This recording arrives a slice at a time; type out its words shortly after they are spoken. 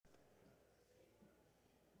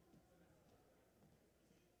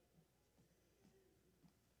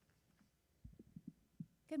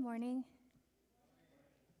Good morning.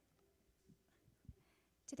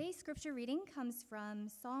 Today's scripture reading comes from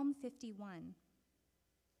Psalm 51.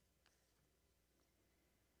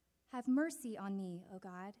 Have mercy on me, O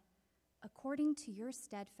God, according to your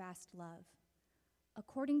steadfast love.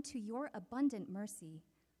 According to your abundant mercy,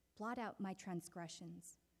 blot out my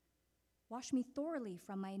transgressions. Wash me thoroughly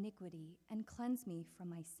from my iniquity and cleanse me from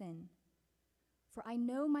my sin. For I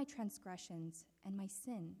know my transgressions, and my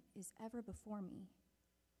sin is ever before me.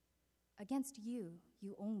 Against you,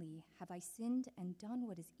 you only, have I sinned and done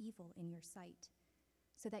what is evil in your sight,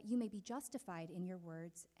 so that you may be justified in your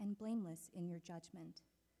words and blameless in your judgment.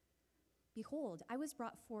 Behold, I was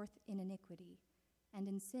brought forth in iniquity, and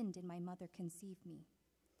in sin did my mother conceive me.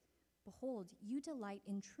 Behold, you delight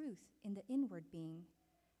in truth in the inward being,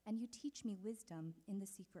 and you teach me wisdom in the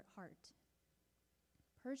secret heart.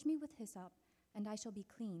 Purge me with hyssop, and I shall be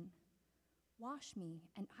clean. Wash me,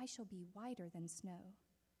 and I shall be whiter than snow.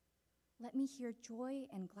 Let me hear joy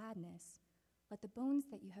and gladness. Let the bones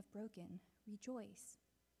that you have broken rejoice.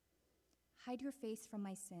 Hide your face from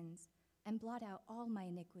my sins and blot out all my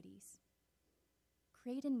iniquities.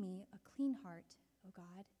 Create in me a clean heart, O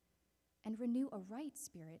God, and renew a right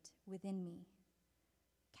spirit within me.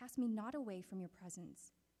 Cast me not away from your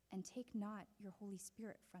presence, and take not your Holy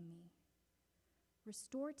Spirit from me.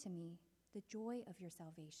 Restore to me the joy of your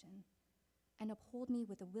salvation, and uphold me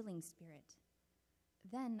with a willing spirit.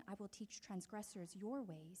 Then I will teach transgressors your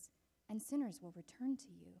ways, and sinners will return to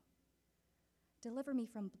you. Deliver me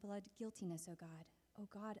from blood guiltiness, O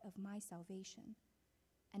God of my salvation,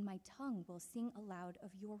 and my tongue will sing aloud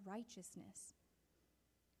of your righteousness.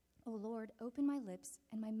 O Lord, open my lips,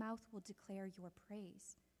 and my mouth will declare your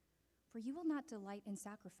praise. For you will not delight in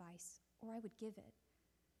sacrifice, or I would give it.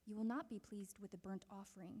 You will not be pleased with the burnt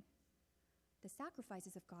offering. The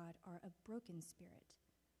sacrifices of God are a broken spirit.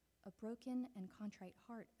 A broken and contrite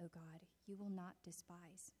heart, O God, you will not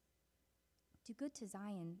despise. Do good to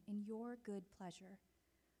Zion in your good pleasure.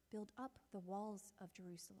 Build up the walls of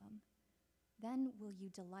Jerusalem. Then will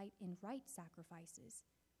you delight in right sacrifices,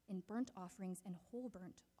 in burnt offerings and whole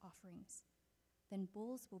burnt offerings. Then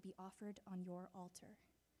bulls will be offered on your altar.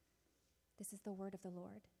 This is the word of the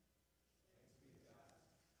Lord.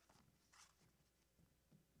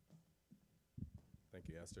 Thank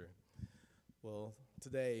you, Esther. Well,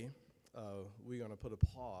 today we're going to put a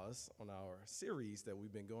pause on our series that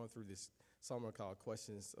we've been going through this summer called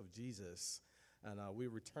Questions of Jesus. And we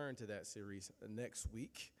return to that series next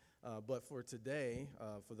week. But for today,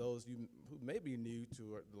 for those of you who may be new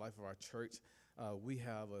to the life of our church, we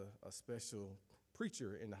have a special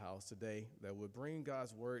preacher in the house today that will bring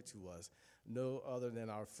God's word to us. No other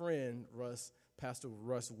than our friend, Pastor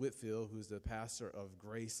Russ Whitfield, who's the pastor of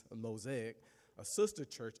Grace Mosaic, a sister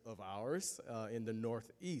church of ours in the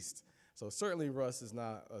Northeast. So certainly Russ is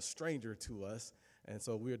not a stranger to us, and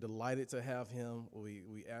so we're delighted to have him.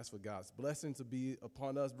 We ask for God's blessing to be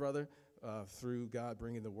upon us, brother, through God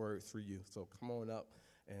bringing the word through you. So come on up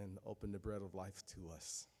and open the bread of life to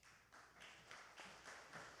us.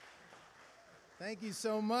 Thank you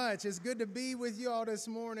so much. It's good to be with you all this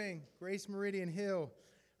morning. Grace Meridian Hill.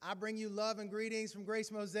 I bring you love and greetings from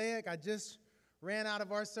Grace Mosaic. I just ran out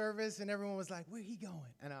of our service, and everyone was like, where he going?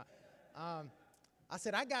 And I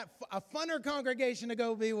said, I got a funner congregation to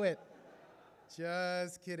go be with.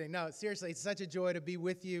 Just kidding. No, seriously, it's such a joy to be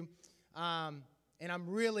with you. And I'm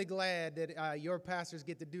really glad that your pastors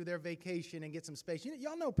get to do their vacation and get some space.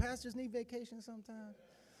 Y'all know pastors need vacation sometimes?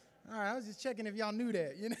 All right, I was just checking if y'all knew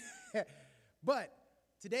that. But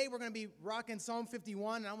today we're going to be rocking Psalm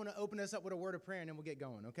 51, and I'm going to open us up with a word of prayer, and then we'll get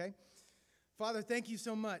going, okay? Father, thank you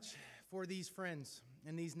so much for these friends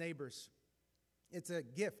and these neighbors. It's a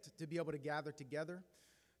gift to be able to gather together,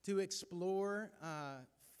 to explore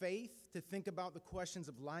faith, to think about the questions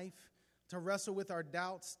of life, to wrestle with our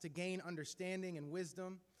doubts, to gain understanding and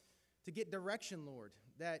wisdom, to get direction, Lord,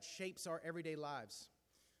 that shapes our everyday lives.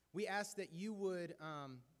 We ask that you would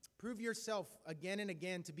prove yourself again and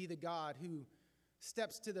again to be the God who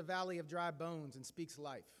steps to the valley of dry bones and speaks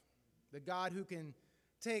life, the God who can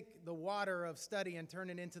take the water of study and turn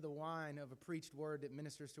it into the wine of a preached word that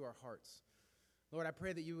ministers to our hearts. Lord, I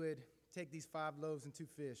pray that you would take these 5 loaves and 2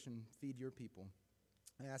 fish and feed your people.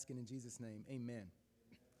 I ask it in Jesus' name, amen.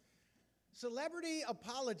 Celebrity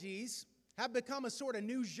apologies have become a sort of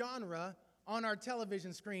new genre on our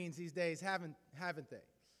television screens these days, haven't they?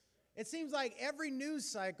 It seems like every news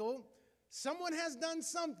cycle, someone has done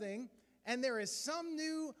something, and there is some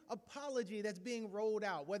new apology that's being rolled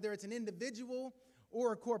out, whether it's an individual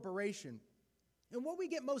or a corporation. And what we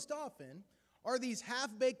get most often are these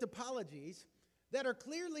half-baked apologies that are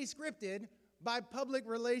clearly scripted by public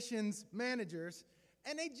relations managers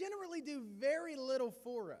and they generally do very little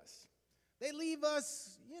for us. They leave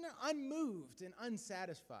us, unmoved and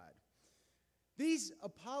unsatisfied. These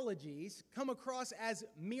apologies come across as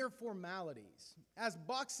mere formalities, as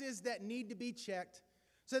boxes that need to be checked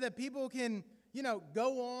so that people can,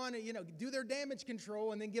 go on and, do their damage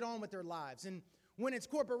control and then get on with their lives. And when it's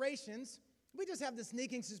corporations, we just have the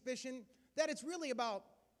sneaking suspicion that it's really about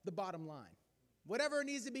the bottom line. Whatever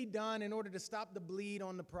needs to be done in order to stop the bleed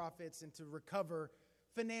on the profits and to recover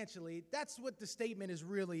financially, that's what the statement is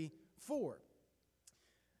really for.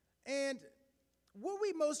 And what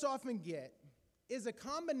we most often get is a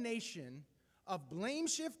combination of blame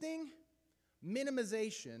shifting,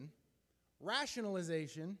 minimization,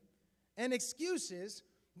 rationalization, and excuses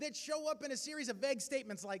that show up in a series of vague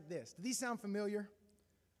statements like this. Do these sound familiar?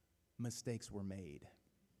 Mistakes were made.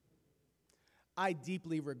 I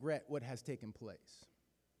deeply regret what has taken place.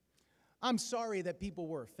 I'm sorry that people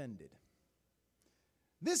were offended.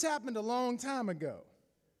 This happened a long time ago.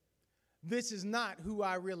 This is not who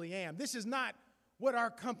I really am. This is not what our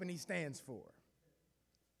company stands for.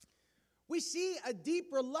 We see a deep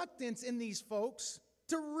reluctance in these folks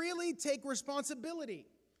to really take responsibility,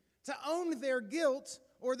 to own their guilt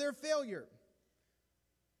or their failure.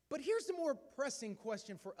 But here's the more pressing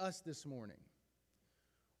question for us this morning.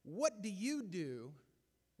 What do you do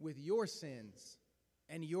with your sins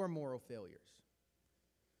and your moral failures?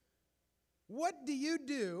 What do you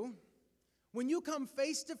do when you come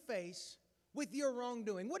face to face with your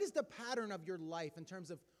wrongdoing? What is the pattern of your life in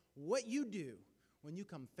terms of what you do when you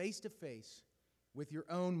come face to face with your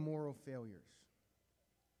own moral failures?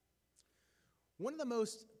 One of the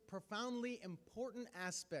most profoundly important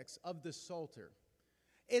aspects of the Psalter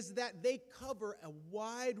is that they cover a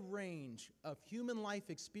wide range of human life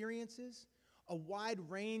experiences, a wide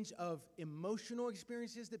range of emotional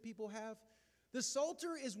experiences that people have. The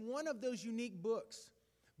Psalter is one of those unique books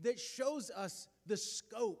that shows us the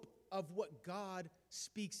scope of what God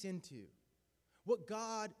speaks into, what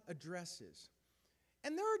God addresses.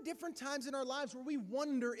 And there are different times in our lives where we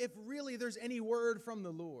wonder if really there's any word from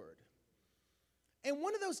the Lord. And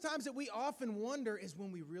one of those times that we often wonder is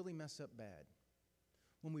when we really mess up bad,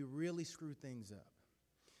 when we really screw things up.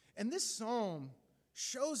 And this psalm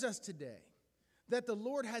shows us today that the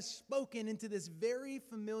Lord has spoken into this very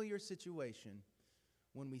familiar situation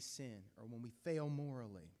when we sin or when we fail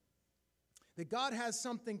morally. That God has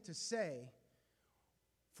something to say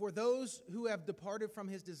for those who have departed from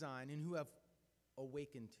his design and who have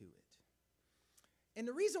awakened to it. And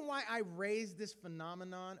the reason why I raise this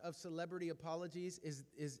phenomenon of celebrity apologies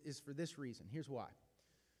is for this reason. Here's why.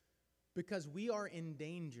 Because we are in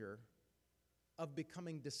danger of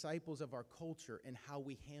becoming disciples of our culture and how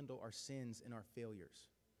we handle our sins and our failures.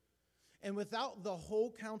 And without the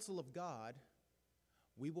whole counsel of God,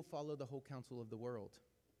 we will follow the whole counsel of the world.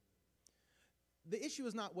 The issue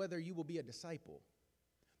is not whether you will be a disciple.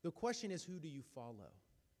 The question is, who do you follow?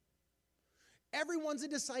 Everyone's a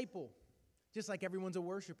disciple, just like everyone's a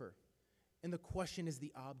worshiper. And the question is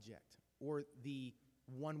the object or the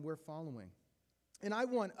one we're following. And I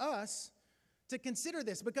want us to consider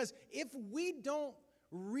this, because if we don't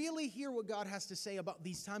really hear what God has to say about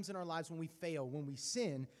these times in our lives when we fail, when we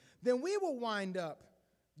sin, then we will wind up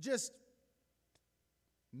just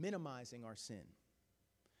minimizing our sin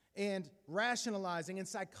and rationalizing and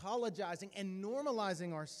psychologizing and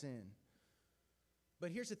normalizing our sin.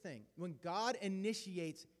 But here's the thing. When God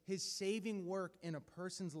initiates his saving work in a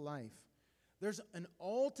person's life, there's an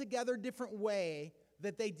altogether different way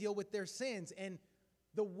that they deal with their sins. And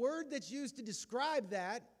the word that's used to describe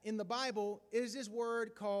that in the Bible is this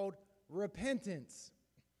word called repentance.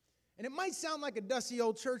 And it might sound like a dusty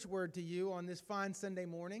old church word to you on this fine Sunday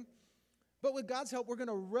morning, but with God's help, we're going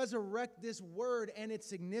to resurrect this word and its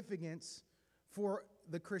significance for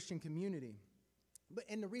the Christian community.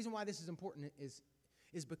 And the reason why this is important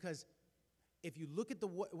is because if you look at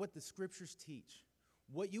what the scriptures teach,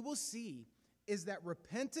 what you will see is that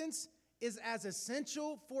repentance is as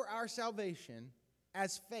essential for our salvation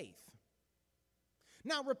as faith.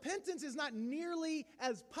 Now, repentance is not nearly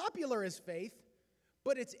as popular as faith,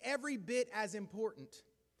 but it's every bit as important.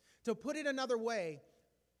 To put it another way,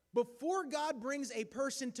 before God brings a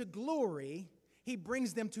person to glory, he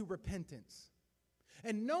brings them to repentance.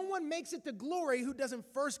 And no one makes it to glory who doesn't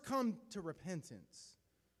first come to repentance.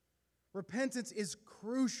 Repentance is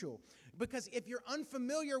crucial, because if you're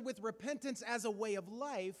unfamiliar with repentance as a way of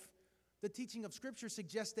life, the teaching of Scripture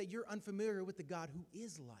suggests that you're unfamiliar with the God who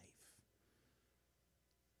is life.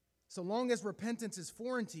 So long as repentance is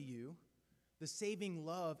foreign to you, the saving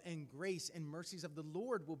love and grace and mercies of the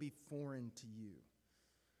Lord will be foreign to you.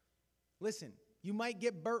 Listen, you might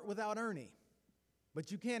get Bert without Ernie,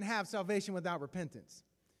 but you can't have salvation without repentance.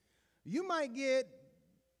 You might get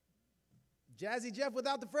Jazzy Jeff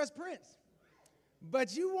without the Fresh Prince,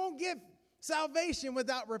 but you won't get salvation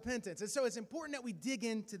without repentance. And so it's important that we dig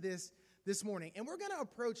into this morning. And we're going to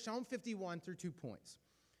approach Psalm 51 through 2 points.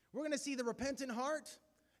 We're going to see the repentant heart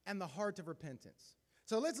and the heart of repentance.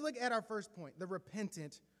 So let's look at our first point, the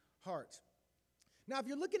repentant heart. Now, if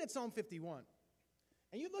you're looking at Psalm 51,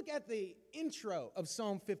 and you look at the intro of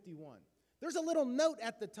Psalm 51, there's a little note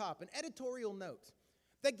at the top, an editorial note,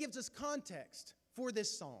 that gives us context for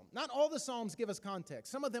this psalm. Not all the psalms give us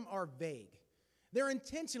context. Some of them are vague. They're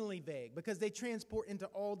intentionally vague because they transport into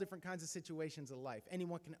all different kinds of situations of life.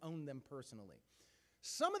 Anyone can own them personally.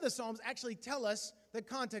 Some of the psalms actually tell us the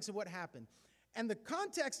context of what happened. And the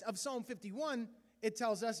context of Psalm 51, it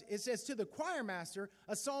tells us, it says, to the choir master,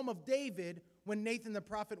 a psalm of David when Nathan the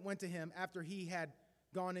prophet went to him after he had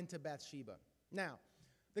gone into Bathsheba. Now,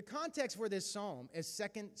 the context for this psalm is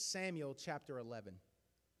 2 Samuel chapter 11.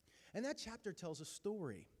 And that chapter tells a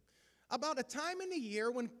story about a time in the year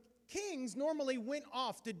when kings normally went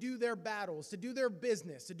off to do their battles, to do their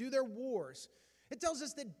business, to do their wars. It tells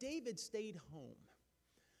us that David stayed home.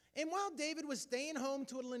 And while David was staying home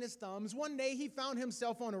twiddling his thumbs, one day he found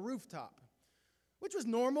himself on a rooftop, which was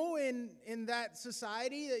normal in that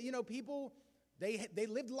society. You know, people, they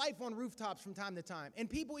lived life on rooftops from time to time, and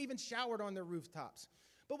people even showered on their rooftops.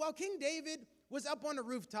 But while King David was up on the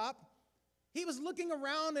rooftop, he was looking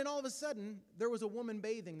around, and all of a sudden, there was a woman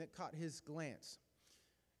bathing that caught his glance.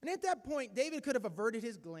 And at that point, David could have averted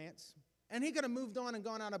his glance, and he could have moved on and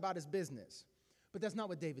gone on about his business. But that's not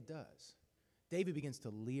what David does. David begins to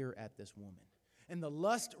leer at this woman, and the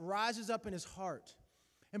lust rises up in his heart.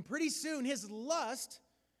 And pretty soon, his lust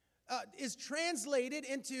is translated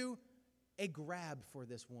into a grab for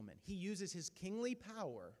this woman. He uses his kingly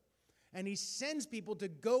power, and he sends people to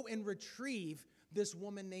go and retrieve this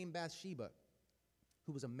woman named Bathsheba,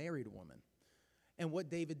 who was a married woman. And what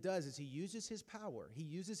David does is he uses his power, he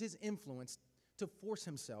uses his influence to force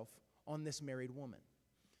himself on this married woman.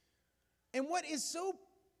 And what is so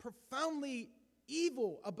profoundly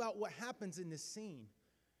evil about what happens in this scene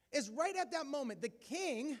is right at that moment, the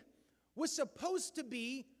king was supposed to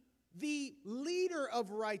be the leader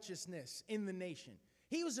of righteousness in the nation.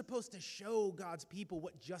 He was supposed to show God's people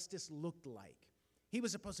what justice looked like. He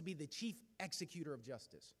was supposed to be the chief executor of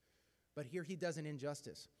justice. But here he does an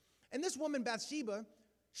injustice. And this woman, Bathsheba,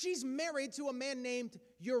 she's married to a man named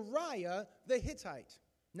Uriah the Hittite.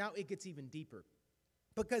 Now it gets even deeper,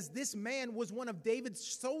 because this man was one of David's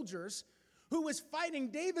soldiers who was fighting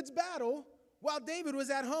David's battle while David was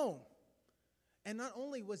at home. And not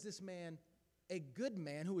only was this man a good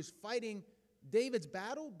man who was fighting David's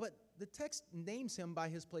battle, but the text names him by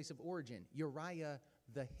his place of origin, Uriah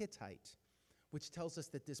the Hittite, which tells us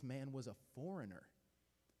that this man was a foreigner.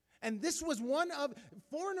 And this was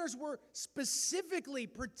foreigners were specifically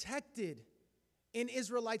protected in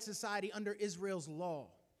Israelite society under Israel's law.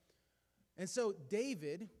 And so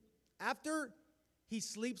David, after he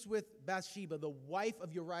sleeps with Bathsheba, the wife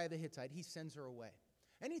of Uriah the Hittite, he sends her away.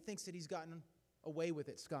 And he thinks that he's gotten away with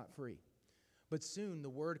it scot-free. But soon the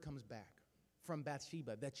word comes back from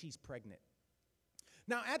Bathsheba that she's pregnant.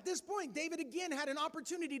 Now at this point, David again had an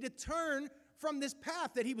opportunity to turn from this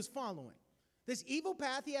path that he was following. This evil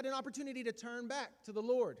path, he had an opportunity to turn back to the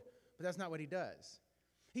Lord. But that's not what he does.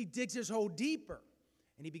 He digs his hole deeper,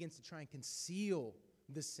 and he begins to try and conceal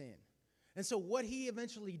the sin. And so what he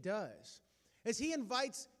eventually does is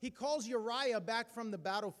he calls Uriah back from the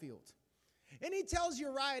battlefield. And he tells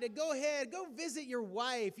Uriah to go ahead, go visit your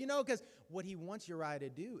wife, because what he wants Uriah to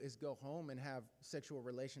do is go home and have sexual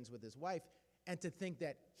relations with his wife and to think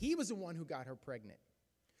that he was the one who got her pregnant.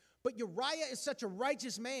 But Uriah is such a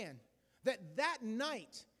righteous man that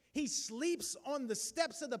night he sleeps on the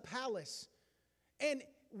steps of the palace. And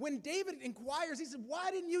when David inquires, he said,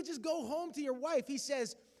 why didn't you just go home to your wife? He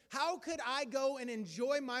says, how could I go and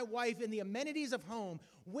enjoy my wife and the amenities of home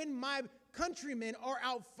when my countrymen are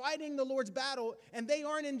out fighting the Lord's battle and they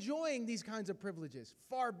aren't enjoying these kinds of privileges?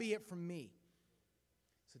 Far be it from me.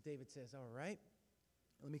 So David says, all right,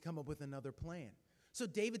 let me come up with another plan. So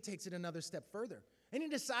David takes it another step further, and he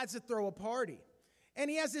decides to throw a party. And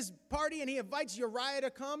he has this party, and he invites Uriah to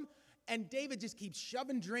come, and David just keeps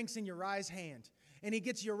shoving drinks in Uriah's hand. And he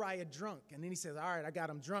gets Uriah drunk, and then he says, all right, I got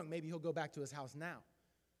him drunk. Maybe he'll go back to his house now.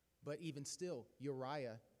 But even still,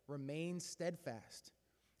 Uriah remains steadfast,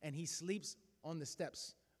 and he sleeps on the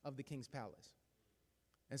steps of the king's palace.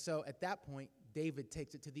 And so at that point, David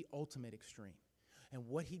takes it to the ultimate extreme. And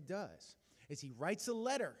what he does is he writes a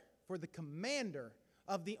letter for the commander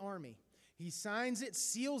of the army. He signs it,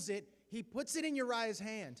 seals it. he puts it in Uriah's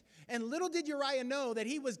hand. And little did Uriah know that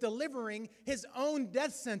he was delivering his own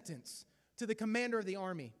death sentence to the commander of the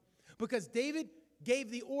army. Because David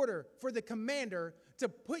gave the order for the commander to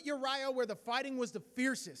put Uriah where the fighting was the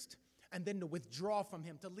fiercest, and then to withdraw from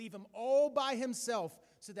him, to leave him all by himself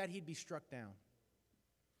so that he'd be struck down.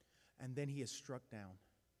 And then he is struck down.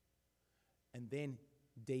 And then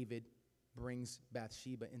David brings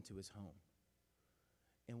Bathsheba into his home.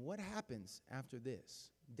 And what happens after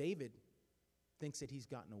this? David thinks that he's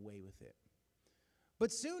gotten away with it.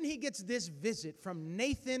 But soon he gets this visit from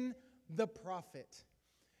Nathan the prophet.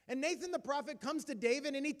 And Nathan the prophet comes to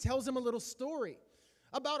David and he tells him a little story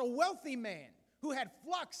about a wealthy man who had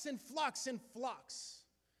flocks and flocks and flocks.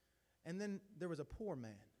 And then there was a poor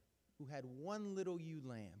man who had one little ewe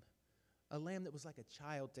lamb, a lamb that was like a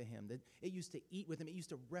child to him, that it used to eat with him, it used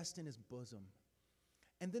to rest in his bosom.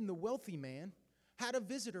 And then the wealthy man had a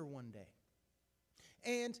visitor one day.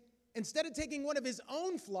 And instead of taking one of his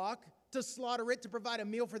own flock to slaughter it to provide a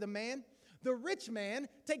meal for the man, the rich man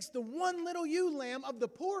takes the one little ewe lamb of the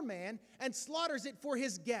poor man and slaughters it for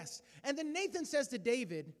his guests. And then Nathan says to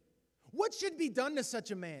David, "What should be done to such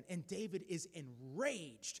a man?" And David is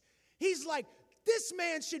enraged. He's like, "This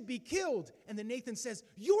man should be killed." And then Nathan says,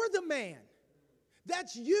 "You're the man.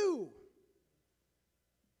 That's you."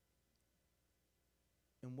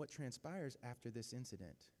 And what transpires after this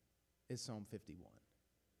incident is Psalm 51.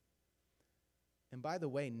 And by the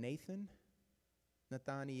way,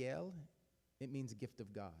 Nathaniel, it means gift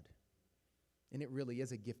of God. And it really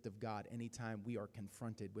is a gift of God anytime we are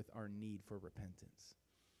confronted with our need for repentance.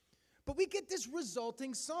 But we get this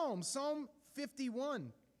resulting psalm, Psalm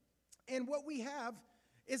 51. And what we have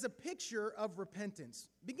is a picture of repentance.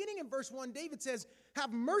 Beginning in verse 1, David says,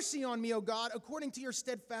 "Have mercy on me, O God, according to your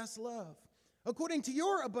steadfast love. According to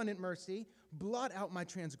your abundant mercy, blot out my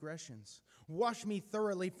transgressions. Wash me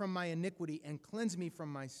thoroughly from my iniquity and cleanse me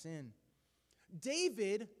from my sin."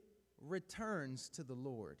 David returns to the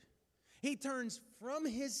Lord. He turns from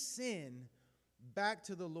his sin back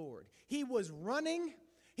to the Lord. He was running,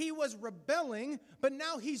 he was rebelling, but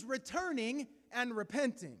now he's returning and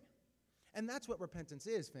repenting. And that's what repentance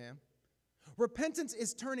is, fam. Repentance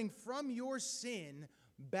is turning from your sin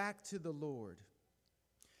back to the Lord.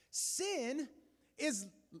 Sin is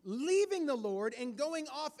leaving the Lord and going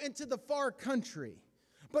off into the far country.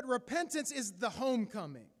 But repentance is the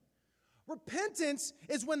homecoming. Repentance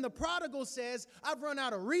is when the prodigal says, "I've run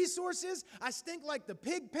out of resources, I stink like the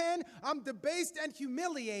pig pen, I'm debased and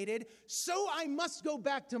humiliated, so I must go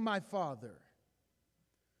back to my father."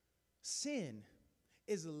 Sin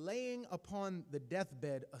is laying upon the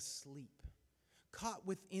deathbed asleep, caught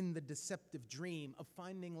within the deceptive dream of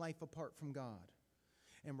finding life apart from God.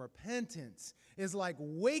 And repentance is like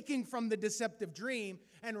waking from the deceptive dream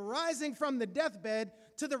and rising from the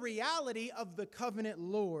deathbed to the reality of the covenant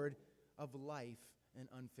Lord of life and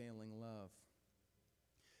unfailing love.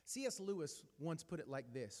 C.S. Lewis once put it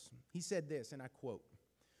like this. He said this, and I quote,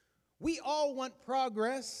 "We all want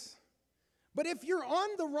progress, but if you're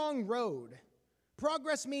on the wrong road,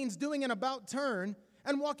 progress means doing an about turn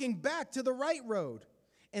and walking back to the right road.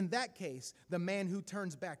 In that case, the man who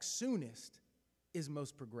turns back soonest is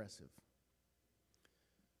most progressive."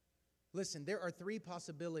 Listen, there are three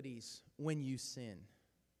possibilities when you sin.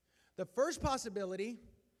 The first possibility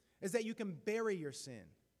is that you can bury your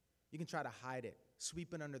sin. You can try to hide it,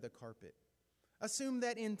 sweep it under the carpet. Assume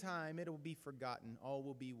that in time it will be forgotten, all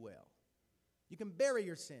will be well. You can bury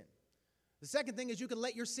your sin. The second thing is you can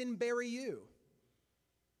let your sin bury you.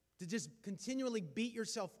 To just continually beat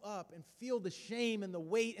yourself up and feel the shame and the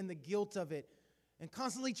weight and the guilt of it and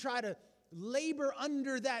constantly try to labor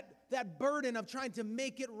under that burden of trying to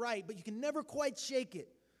make it right, but you can never quite shake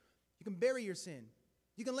it. You can bury your sin.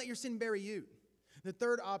 You can let your sin bury you. The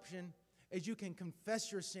third option is you can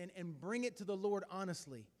confess your sin and bring it to the Lord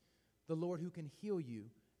honestly, the Lord who can heal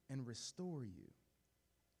you and restore you.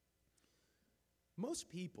 Most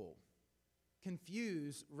people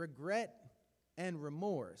confuse regret and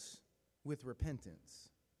remorse with repentance.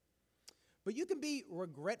 But you can be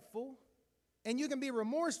regretful and you can be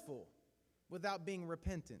remorseful without being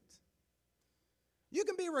repentant. You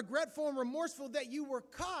can be regretful and remorseful that you were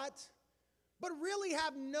caught, but really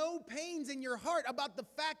have no pains in your heart about the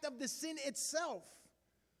fact of the sin itself.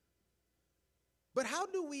 But how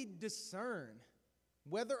do we discern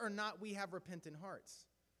whether or not we have repentant hearts?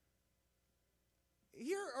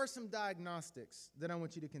 Here are some diagnostics that I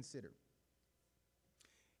want you to consider.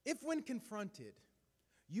 If when confronted,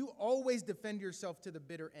 you always defend yourself to the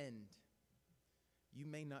bitter end, you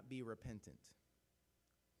may not be repentant.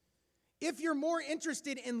 If you're more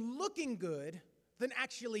interested in looking good than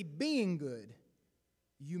actually being good,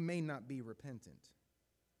 you may not be repentant.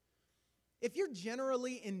 If you're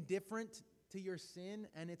generally indifferent to your sin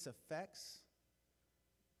and its effects,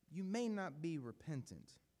 you may not be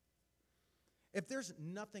repentant. If there's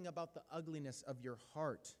nothing about the ugliness of your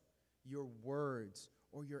heart, your words,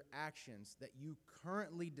 or your actions that you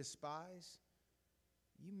currently despise,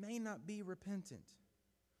 you may not be repentant.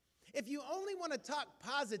 If you only want to talk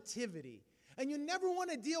positivity and you never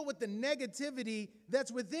want to deal with the negativity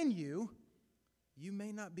that's within you, you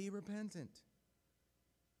may not be repentant.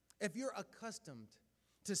 If you're accustomed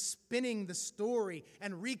to spinning the story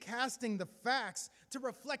and recasting the facts to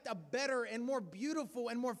reflect a better and more beautiful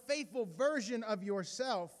and more faithful version of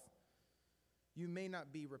yourself, you may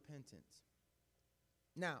not be repentant.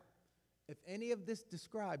 Now, if any of this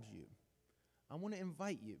describes you, I want to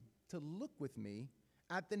invite you to look with me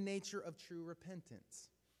at the nature of true repentance.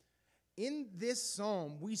 In this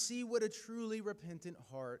psalm, we see what a truly repentant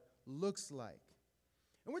heart looks like.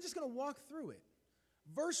 And we're just going to walk through it.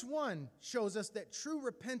 Verse 1 shows us that true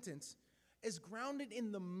repentance is grounded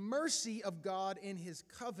in the mercy of God in his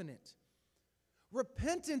covenant.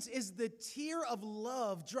 Repentance is the tear of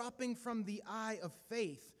love dropping from the eye of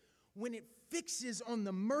faith when it fixes on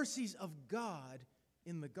the mercies of God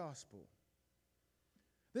in the gospel.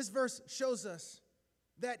 This verse shows us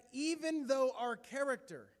that even though our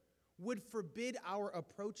character would forbid our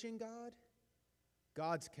approaching God,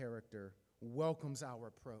 God's character welcomes our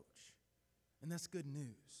approach. And that's good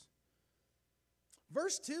news.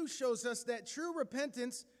 Verse 2 shows us that true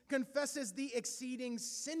repentance confesses the exceeding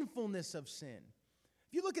sinfulness of sin.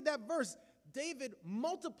 If you look at that verse, David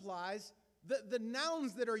multiplies the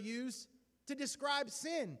nouns that are used to describe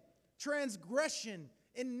sin: transgression,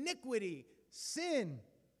 iniquity, sin.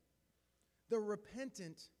 The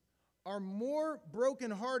repentant are more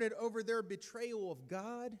brokenhearted over their betrayal of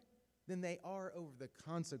God than they are over the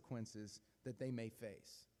consequences that they may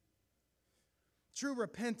face. True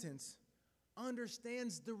repentance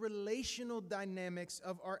understands the relational dynamics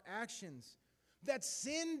of our actions. That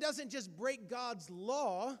sin doesn't just break God's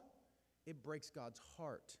law, it breaks God's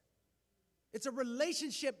heart. It's a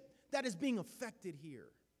relationship that is being affected here.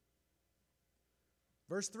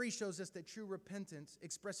 Verse 3 shows us that true repentance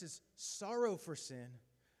expresses sorrow for sin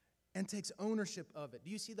and takes ownership of it.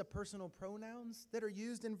 Do you see the personal pronouns that are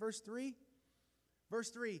used in verse 3? Verse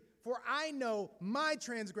 3, for I know my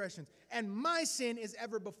transgressions, and my sin is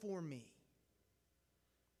ever before me.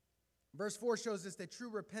 Verse 4 shows us that true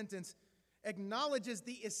repentance acknowledges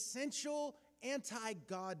the essential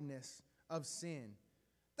anti-godness of sin.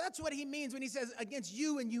 That's what he means when he says, against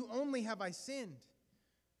you and you only have I sinned.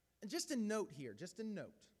 And just a note here,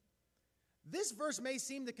 this verse may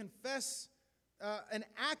seem to confess an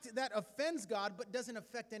act that offends God but doesn't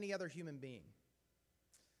affect any other human being.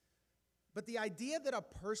 But the idea that a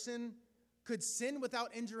person could sin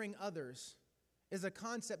without injuring others is a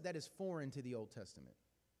concept that is foreign to the Old Testament.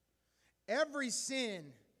 Every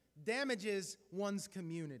sin damages one's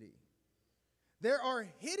community. There are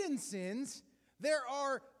hidden sins, there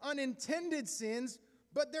are unintended sins,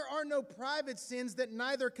 but there are no private sins that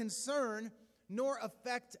neither concern nor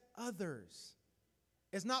affect others.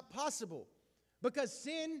 It's not possible because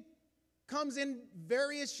sin comes in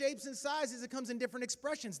various shapes and sizes. It comes in different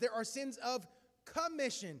expressions. There are sins of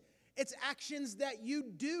commission. It's actions that you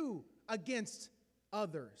do against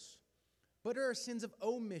others. But there are sins of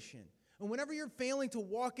omission. And whenever you're failing to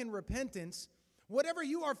walk in repentance, whatever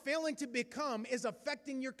you are failing to become is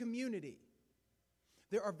affecting your community.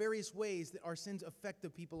 There are various ways that our sins affect the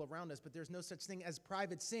people around us, but there's no such thing as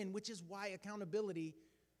private sin, which is why accountability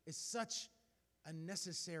is such a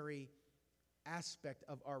necessary aspect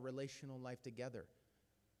of our relational life together.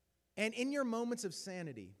 And in your moments of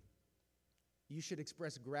sanity, you should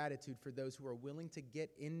express gratitude for those who are willing to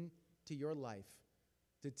get into your life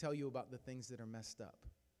to tell you about the things that are messed up.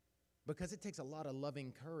 Because it takes a lot of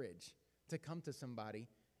loving courage to come to somebody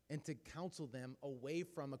and to counsel them away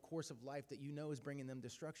from a course of life that you know is bringing them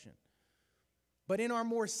destruction. But in our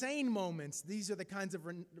more sane moments, these are the kinds of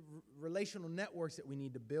relational networks that we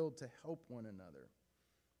need to build to help one another.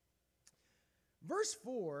 Verse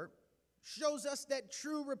 4 shows us that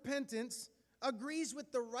true repentance agrees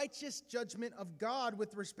with the righteous judgment of God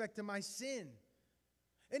with respect to my sin.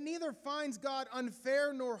 It neither finds God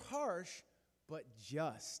unfair nor harsh, but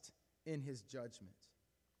just in his judgment.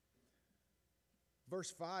 Verse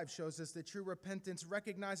 5 shows us that true repentance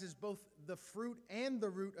recognizes both the fruit and the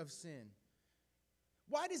root of sin.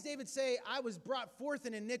 Why does David say, I was brought forth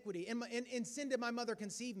in iniquity, in sin did my mother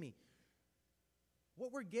conceive me?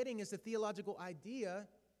 What we're getting is the theological idea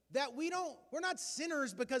that we're not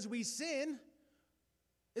sinners because we sin.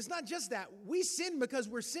 It's not just that. We sin because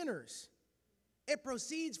we're sinners. It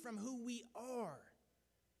proceeds from who we are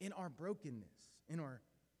in our brokenness, in our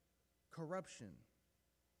corruption.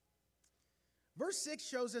 Verse 6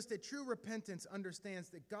 shows us that true repentance understands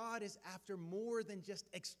that God is after more than just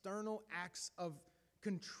external acts of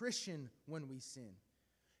contrition when we sin.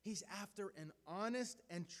 He's after an honest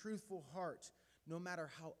and truthful heart, no matter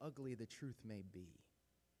how ugly the truth may be.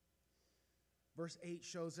 Verse 8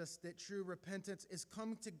 shows us that true repentance is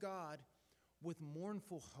coming to God with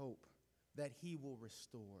mournful hope that he will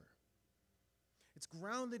restore. It's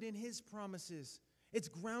grounded in his promises. It's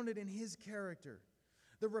grounded in his character.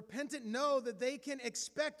 The repentant know that they can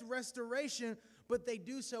expect restoration, but they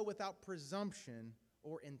do so without presumption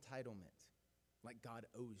or entitlement, like God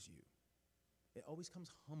owes you. It always comes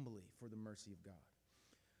humbly for the mercy of God.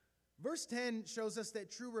 Verse 10 shows us that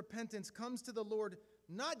true repentance comes to the Lord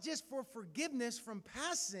not just for forgiveness from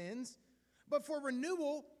past sins, but for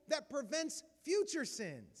renewal that prevents future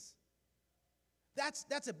sins.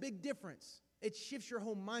 That's a big difference. It shifts your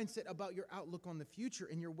whole mindset about your outlook on the future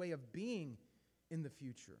and your way of being in the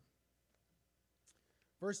future.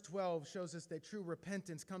 Verse 12 shows us that true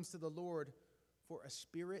repentance comes to the Lord for a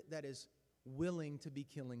spirit that is willing to be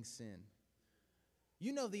killing sin.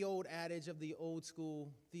 You know the old adage of the old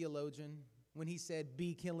school theologian when he said,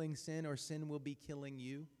 be killing sin or sin will be killing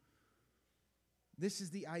you. This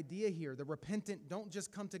is the idea here. The repentant don't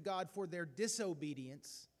just come to God for their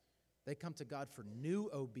disobedience. They come to God for new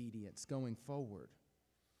obedience going forward.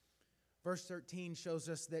 Verse 13 shows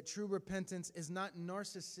us that true repentance is not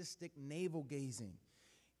narcissistic navel-gazing.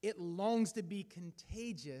 It longs to be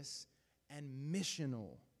contagious and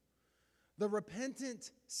missional. The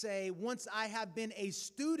repentant say, once I have been a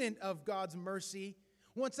student of God's mercy,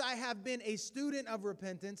 once I have been a student of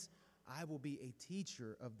repentance, I will be a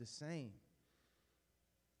teacher of the same.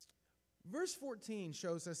 Verse 14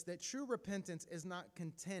 shows us that true repentance is not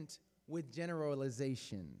content with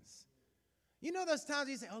generalizations. You know those times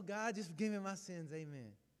you say, oh, God, just forgive me my sins,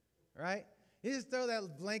 amen, right? You just throw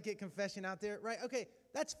that blanket confession out there, right? Okay,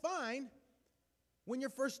 that's fine when you're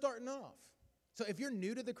first starting off. So if you're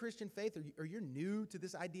new to the Christian faith or you're new to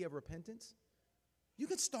this idea of repentance, you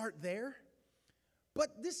can start there.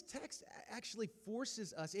 But this text actually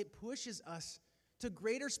forces us, it pushes us to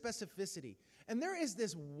greater specificity. And there is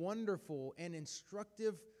this wonderful and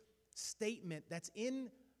instructive statement that's in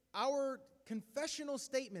our confessional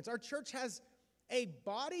statements. Our church has a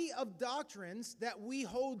body of doctrines that we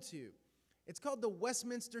hold to. It's called the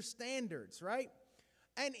Westminster Standards, right?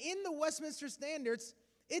 And in the Westminster Standards,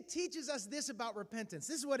 it teaches us this about repentance.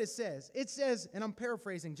 This is what it says. It says, and I'm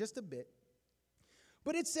paraphrasing just a bit,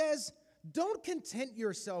 but it says, don't content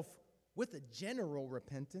yourself with a general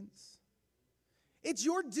repentance. It's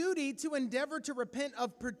your duty to endeavor to repent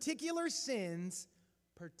of particular sins,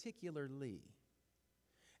 particularly.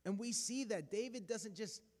 And we see that David doesn't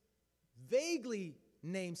just vaguely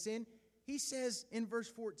name sin. He says in verse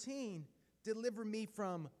 14, deliver me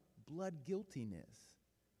from blood guiltiness.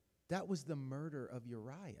 That was the murder of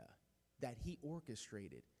Uriah that he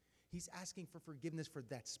orchestrated. He's asking for forgiveness for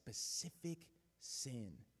that specific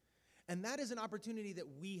sin. And that is an opportunity that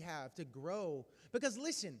we have to grow. Because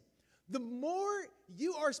listen, the more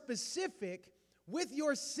you are specific with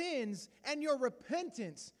your sins and your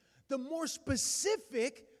repentance, the more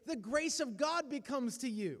specific the grace of God becomes to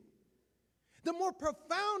you. The more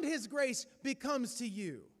profound his grace becomes to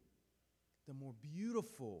you. The more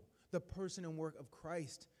beautiful the person and work of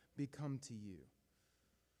Christ become to you.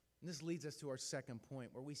 And this leads us to our second point,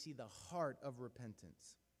 where we see the heart of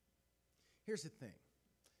repentance. Here's the thing.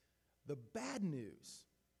 The bad news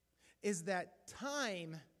is that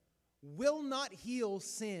time will not heal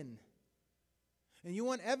sin. And you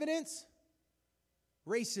want evidence?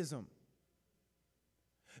 Racism.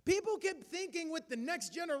 People keep thinking with the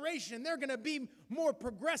next generation they're going to be more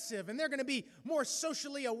progressive and they're going to be more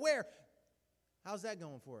socially aware. How's that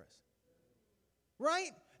going for us? Right?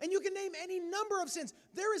 And you can name any number of sins.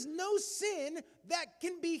 There is no sin that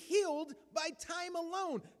can be healed by time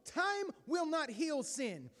alone. Time will not heal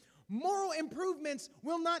sin. Moral improvements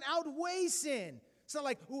will not outweigh sin. It's not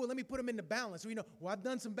like, ooh, let me put them into balance. Well, I've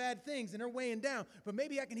done some bad things and they're weighing down, but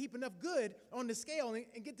maybe I can heap enough good on the scale and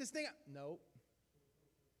get this thing out.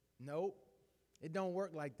 Nope. It don't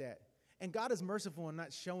work like that. And God is merciful in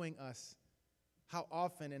not showing us how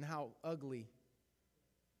often and how ugly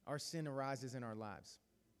our sin arises in our lives.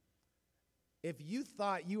 If you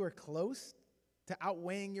thought you were close to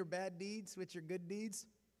outweighing your bad deeds with your good deeds,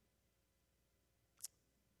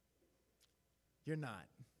 you're not.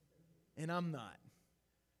 And I'm not.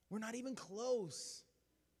 We're not even close.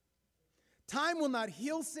 Time will not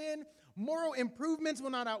heal sin. Moral improvements will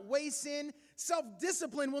not outweigh sin.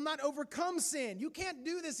 Self-discipline will not overcome sin. You can't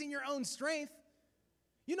do this in your own strength.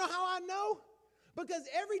 You know how I know? Because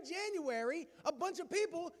every January, a bunch of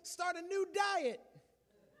people start a new diet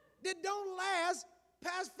that don't last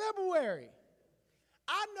past February.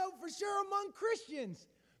 I know for sure among Christians,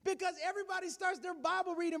 because everybody starts their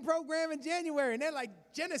Bible reading program in January, and they're like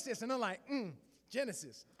Genesis, and I'm like,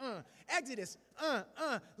 Genesis, Exodus,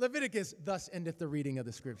 Leviticus, thus endeth the reading of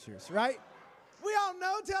the scriptures, right? We all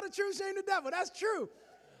know, tell the truth, shame the devil. That's true.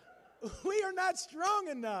 We are not strong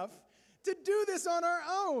enough to do this on our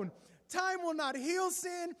own. Time will not heal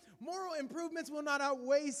sin. Moral improvements will not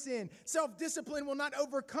outweigh sin. Self-discipline will not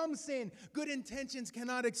overcome sin. Good intentions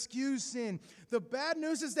cannot excuse sin. The bad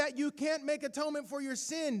news is that you can't make atonement for your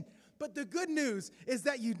sin. But the good news is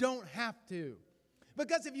that you don't have to.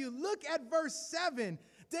 Because if you look at verse 7,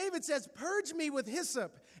 David says, "Purge me with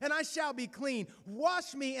hyssop, and I shall be clean.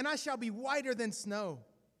 Wash me, and I shall be whiter than snow."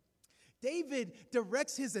 David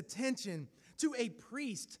directs his attention to a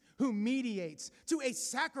priest who mediates, to a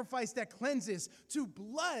sacrifice that cleanses, to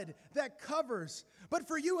blood that covers. But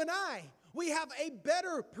for you and I, we have a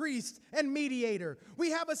better priest and mediator.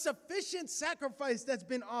 We have a sufficient sacrifice that's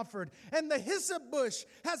been offered. And the hyssop bush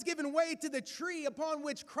has given way to the tree upon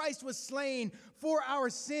which Christ was slain for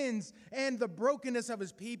our sins and the brokenness of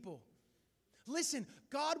his people. Listen,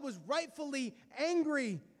 God was rightfully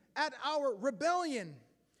angry at our rebellion,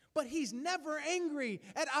 but he's never angry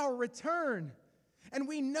at our return. And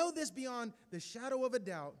we know this beyond the shadow of a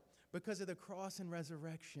doubt because of the cross and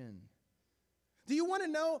resurrection. Do you want to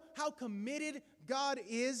know how committed God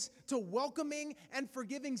is to welcoming and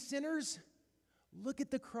forgiving sinners? Look at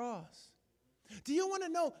the cross. Do you want to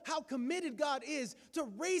know how committed God is to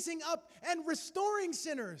raising up and restoring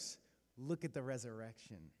sinners? Look at the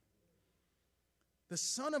resurrection. The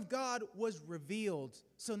Son of God was revealed,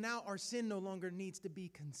 so now our sin no longer needs to be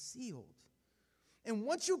concealed. And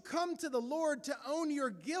once you come to the Lord to own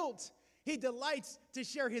your guilt, he delights to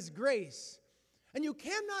share his grace. And you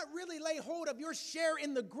cannot really lay hold of your share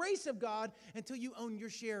in the grace of God until you own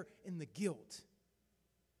your share in the guilt.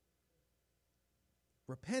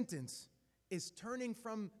 Repentance is turning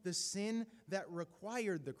from the sin that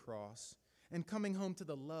required the cross and coming home to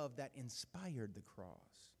the love that inspired the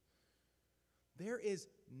cross. There is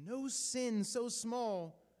no sin so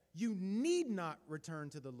small you need not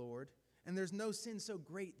return to the Lord. And there's no sin so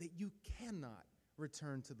great that you cannot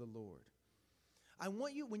return to the Lord. I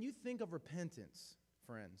want you, when you think of repentance,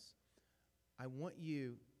 friends, I want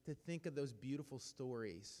you to think of those beautiful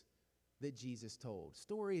stories that Jesus told.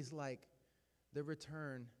 Stories like the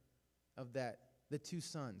return of the two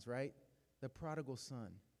sons, right? The prodigal son.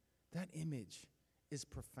 That image is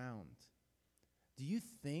profound. Do you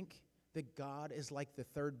think that God is like the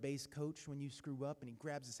third base coach when you screw up and he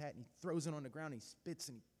grabs his hat and he throws it on the ground and he spits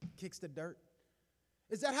and he kicks the dirt?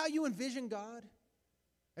 Is that how you envision God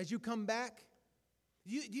as you come back?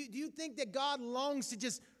 Do you think that God longs to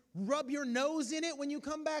just rub your nose in it when you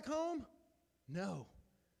come back home? No,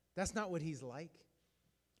 that's not what he's like.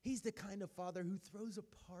 He's the kind of father who throws a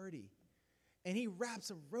party and he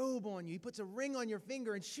wraps a robe on you. He puts a ring on your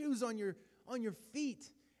finger and shoes on your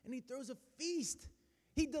feet, and he throws a feast.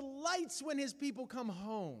 He delights when his people come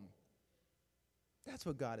home. That's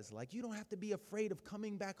what God is like. You don't have to be afraid of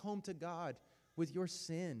coming back home to God with your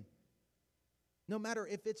sin, no matter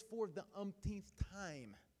if it's for the umpteenth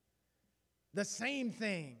time. The same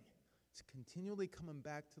thing. It's continually coming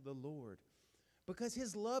back to the Lord because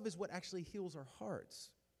his love is what actually heals our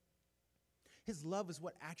hearts. His love is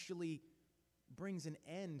what actually brings an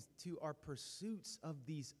end to our pursuits of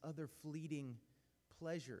these other fleeting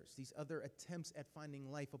pleasures, these other attempts at finding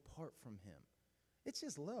life apart from him. It's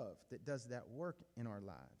his love that does that work in our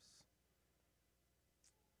lives.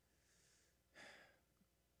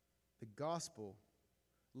 The gospel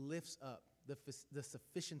lifts up the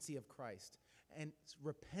sufficiency of Christ, and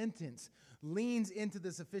repentance leans into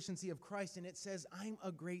the sufficiency of Christ, and it says, I'm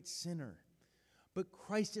a great sinner, but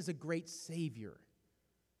Christ is a great Savior.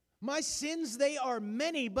 My sins, they are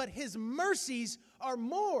many, but his mercies are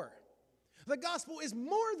more. The gospel is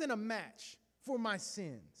more than a match for my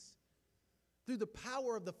sins. Through the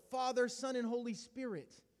power of the Father, Son, and Holy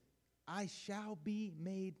Spirit, I shall be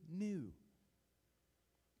made new.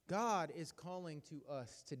 God is calling to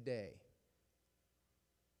us today.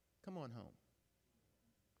 Come on home.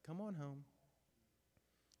 Come on home.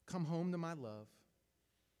 Come home to my love.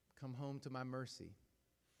 Come home to my mercy.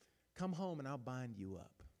 Come home and I'll bind you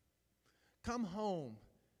up. Come home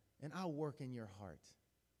and I'll work in your heart.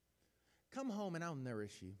 Come home and I'll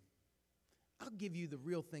nourish you. I'll give you the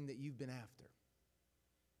real thing that you've been after.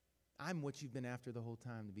 I'm what you've been after the whole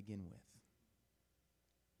time to begin with.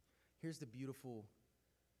 Here's the beautiful,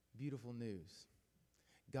 beautiful news.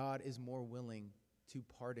 God is more willing to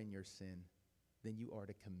pardon your sin than you are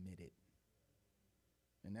to commit it.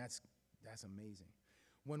 And that's amazing.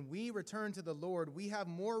 When we return to the Lord, we have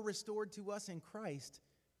more restored to us in Christ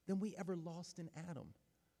than we ever lost in Adam.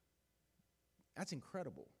 That's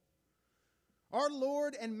incredible. Our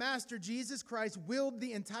Lord and Master Jesus Christ willed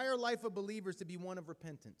the entire life of believers to be one of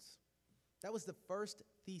repentance. That was the first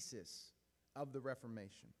thesis of the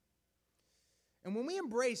Reformation. And when we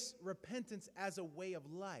embrace repentance as a way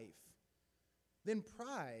of life, then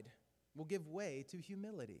pride will give way to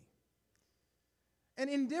humility. And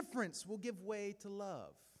indifference will give way to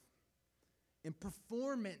love. And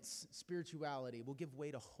performance spirituality will give way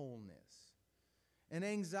to wholeness. And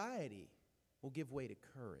anxiety will give way to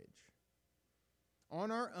courage. On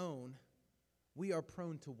our own, we are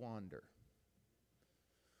prone to wander.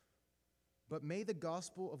 But may the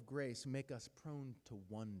gospel of grace make us prone to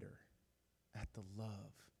wonder at the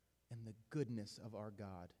love and the goodness of our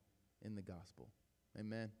God in the gospel.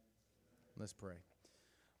 Amen. Let's pray.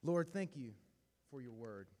 Lord, thank you for your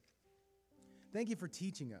word. Thank you for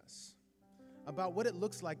teaching us about what it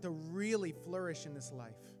looks like to really flourish in this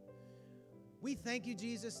life. We thank you,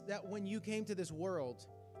 Jesus, that when you came to this world,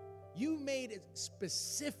 you made it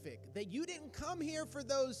specific that you didn't come here for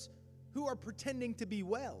those who are pretending to be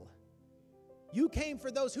well. You came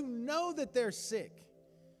for those who know that they're sick.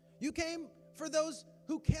 You came for those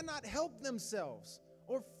who cannot help themselves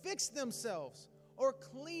or fix themselves or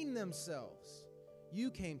clean themselves. You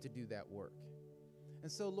came to do that work. And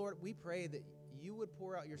so, Lord, we pray that you would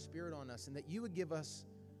pour out your Spirit on us and that you would give us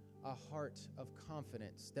a heart of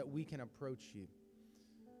confidence that we can approach you.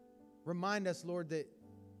 Remind us, Lord, that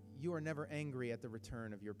you are never angry at the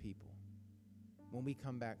return of your people when we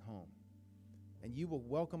come back home. And you will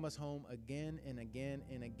welcome us home again and again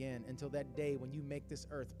and again until that day when you make this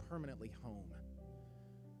earth permanently home,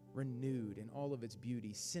 renewed in all of its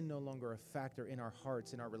beauty, sin no longer a factor in our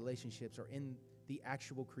hearts, in our relationships, or in the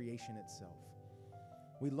actual creation itself.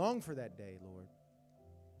 We long for that day, Lord.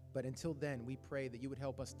 But until then, we pray that you would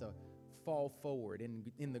help us to fall forward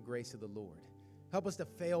in the grace of the Lord. Help us to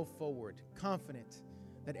fail forward, confident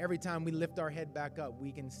that every time we lift our head back up,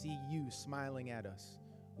 we can see you smiling at us,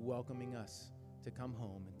 welcoming us to come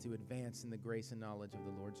home and to advance in the grace and knowledge of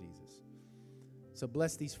the Lord Jesus. So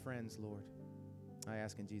bless these friends, Lord. I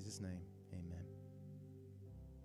ask in Jesus' name.